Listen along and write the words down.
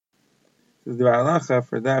This is the Halacha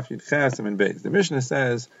for Daf Yud Ches and Beis. The Mishnah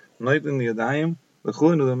says, "Noitlin liyadayim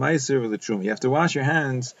l'chulin u'lemaiser v'letruma." You have to wash your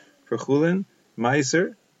hands for chulin,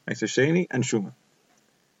 maiser sheni, and truma.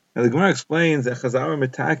 Now the Gemara explains that Chazal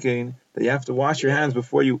mitakein that you have to wash your hands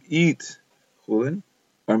before you eat chulin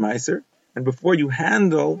or maiser, and before you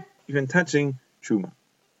handle, even touching truma.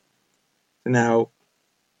 So now,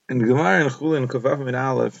 in Gemara and chulin kavaf min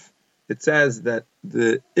aleph, it says that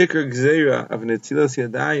the ikar gzeira of netilas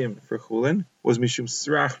yadayim for chulin was mishum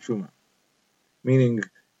srach truma, meaning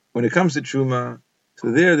when it comes to truma,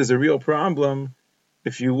 so there's a real problem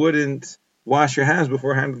if you wouldn't wash your hands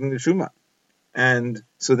before handling the truma, and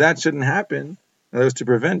so that shouldn't happen. In other words, to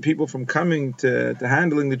prevent people from coming to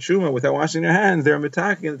handling the truma without washing their hands, they're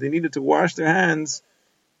mitaking that they needed to wash their hands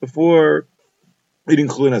before eating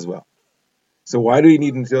chulin as well. So why do you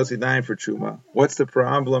need netilas yadayim for truma? What's the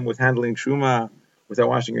problem with handling truma without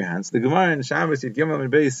washing your hands? The Gemara in Shabbos Yud Gimel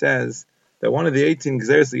and Beis says that one of the 18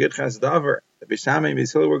 gezeres the Yidchas Dvar that Beishamai and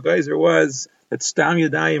Beis Hillel were geyser was that stam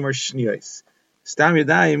yadayim are shniyos. Stam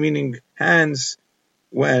yadayim meaning hands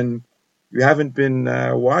when you haven't been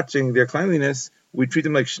watching their cleanliness, we treat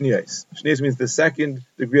them like shniyos. Shniyos means the second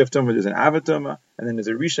degree of tumah. There's an avatoma, and then there's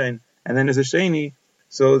a rishain, and then there's a sheni.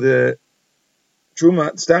 So the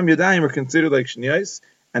truma, stam yadayim are considered like shniyos,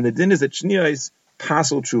 and the din is that shniyos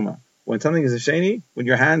pasel truma. When something is a sheni, when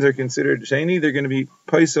your hands are considered sheni, they're going to be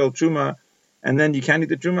paisel truma, and then you can't eat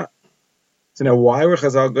the truma. So now, why were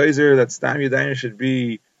Chazal geyser that stam yadayim should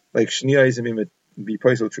be like shniyos and be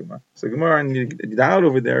paisel truma? So Gemara and Yidal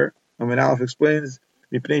over there, when Aleph explains,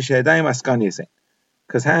 because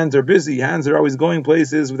hands are busy, hands are always going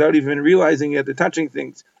places without even realizing it, they're touching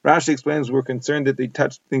things. Rashi explains we're concerned that they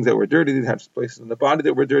touched things that were dirty, they touched places in the body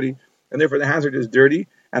that were dirty, and therefore the hands are just dirty,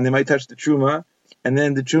 and they might touch the truma, and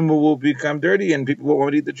then the truma will become dirty, and people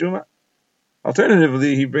won't eat the truma.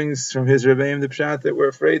 Alternatively, he brings from his Rebbeim the pshat that we're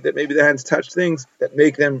afraid that maybe the hands touch things that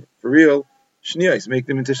make them, for real, shniyos, make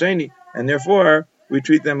them into sheni, and therefore we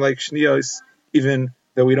treat them like shniyos, even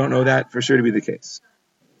though we don't know that for sure to be the case.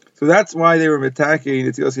 So that's why they were mitaking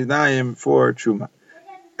netilas yadayim for truma,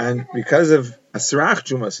 and because of a srach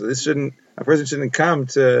truma. So a person shouldn't come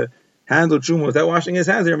to handle truma without washing his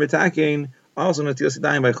hands. They're mitaking also netilas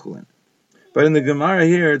yadayim by chulin. But in the Gemara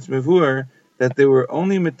here, it's mevur that they were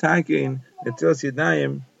only mitaking netilas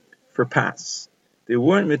yadayim for pas. They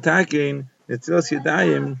weren't mitaking netilas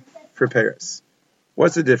yadayim for peres.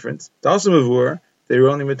 What's the difference? It's also mevur they were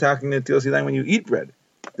only mitaking netilas yadayim when you eat bread.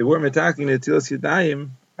 They weren't mitaking netilas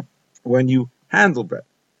yadayim when you handle bread.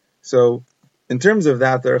 So, in terms of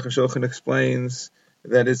that, the Aruch HaShulchan explains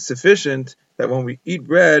that it's sufficient that when we eat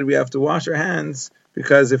bread, we have to wash our hands,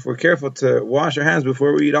 because if we're careful to wash our hands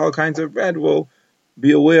before we eat all kinds of bread, we'll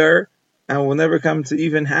be aware and we'll never come to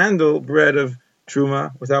even handle bread of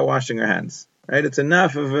truma without washing our hands. Right? It's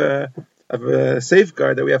enough of a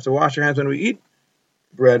safeguard that we have to wash our hands when we eat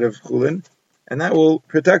bread of chulin, and that will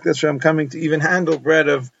protect us from coming to even handle bread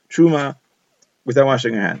of truma without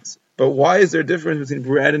washing our hands. But why is there a difference between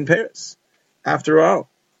bread and peres? After all,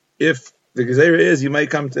 if the gezerah is you might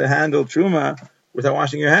come to handle truma without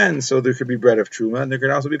washing your hands, so there could be bread of truma and there could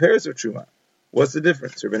also be peres of truma. What's the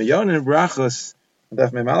difference? Rabbeinu Yonah in Brachos,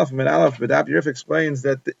 Daf Mem Aleph Mem Aleph, B'Daf Yerif explains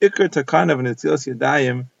that the ikar takana of netilas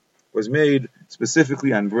yadayim was made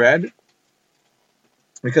specifically on bread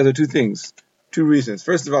because of two things, two reasons.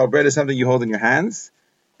 First of all, bread is something you hold in your hands,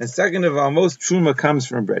 and second of all, most truma comes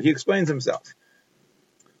from bread. He explains himself.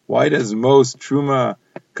 Why does most truma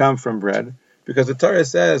come from bread? Because the Torah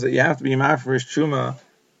says that you have to be mafresh truma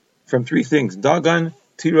from three things: dagan,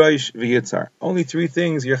 tirosh, v'yitzar. Only three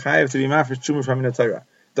things you're chayav to be mafresh truma from in the Torah.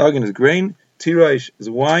 Dagan is grain, tirosh is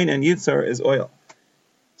wine, and yitzar is oil.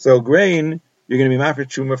 So grain, you're going to be mafresh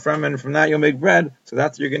truma from, and from that you'll make bread. So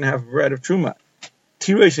that's you're going to have bread of truma.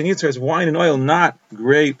 Tirosh and yitzar is wine and oil, not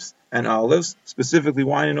grapes and olives, specifically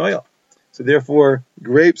wine and oil. So therefore,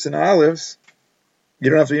 grapes and olives, you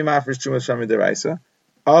don't have to be mafresh truma from midiraisa.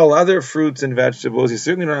 All other fruits and vegetables, you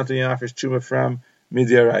certainly don't have to be mafresh truma from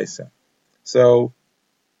midiraisa. So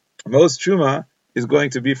most truma is going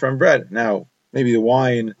to be from bread. Now, maybe the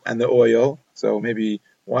wine and the oil. So maybe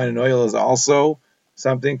wine and oil is also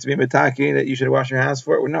something to be mitaki that you should wash your hands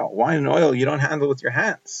for. No, wine and oil you don't handle with your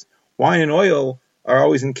hands. Wine and oil are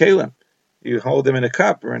always in kalim. You hold them in a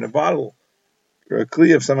cup or in a bottle or a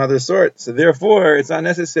kli of some other sort. So therefore, it's not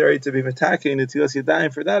necessary to be mitaki netilas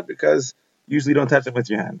yadayim for that, because you usually don't touch them with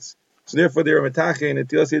your hands. So therefore, they were mitaki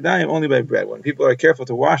netilas yadayim only by bread. When people are careful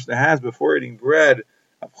to wash their hands before eating bread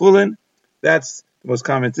of chulin, that's the most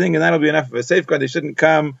common thing, and that'll be enough of a safeguard. They shouldn't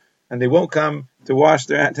come, and they won't come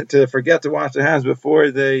to forget to wash their hands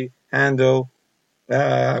before they handle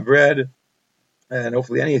bread and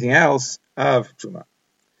hopefully anything else of Truma.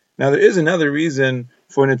 Now there is another reason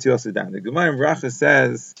for Netilas Yadayim. The Gemara in Bracha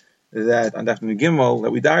says that on Daf Gimel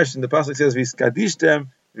that we darshan, the pasuk says Viskadishtem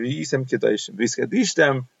v'yisem kedoshim.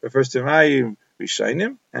 Viskadishtem refers to Mayim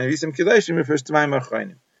Rishainim, and v'yisem kedoshim refers to Mayim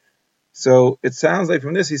Achronim. So it sounds like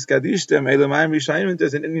from this Viskadishtem Mayim Rishainim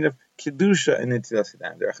there's an Indian of kedusha in Netilas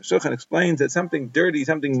Yadayim. The Aruch HaShulchan explains that something dirty,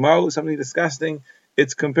 something mo, something disgusting,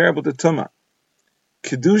 it's comparable to Tumah.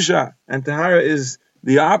 Kedusha and Tahara is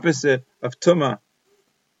the opposite of Tumah.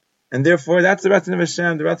 And therefore, that's the Ratzon of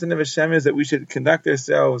Hashem. The Ratzon of Hashem is that we should conduct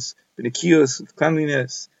ourselves b'nikiyos, with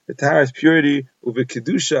cleanliness, the Tahara's purity, with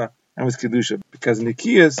kedusha, and with kedusha. Because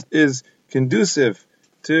nikiyos is conducive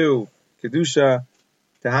to kedusha,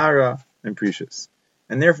 Tahara, and precious.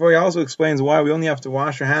 And therefore, he also explains why we only have to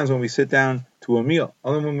wash our hands when we sit down to a meal.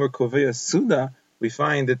 Only when we're kovei suda, we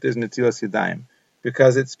find that there's netilas yadayim.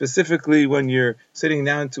 Because it's specifically when you're sitting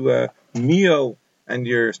down to a meal and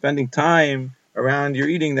you're spending time around your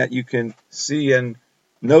eating that you can see and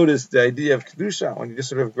notice the idea of kedusha. When you just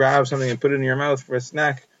sort of grab something and put it in your mouth for a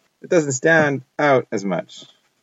snack, it doesn't stand out as much.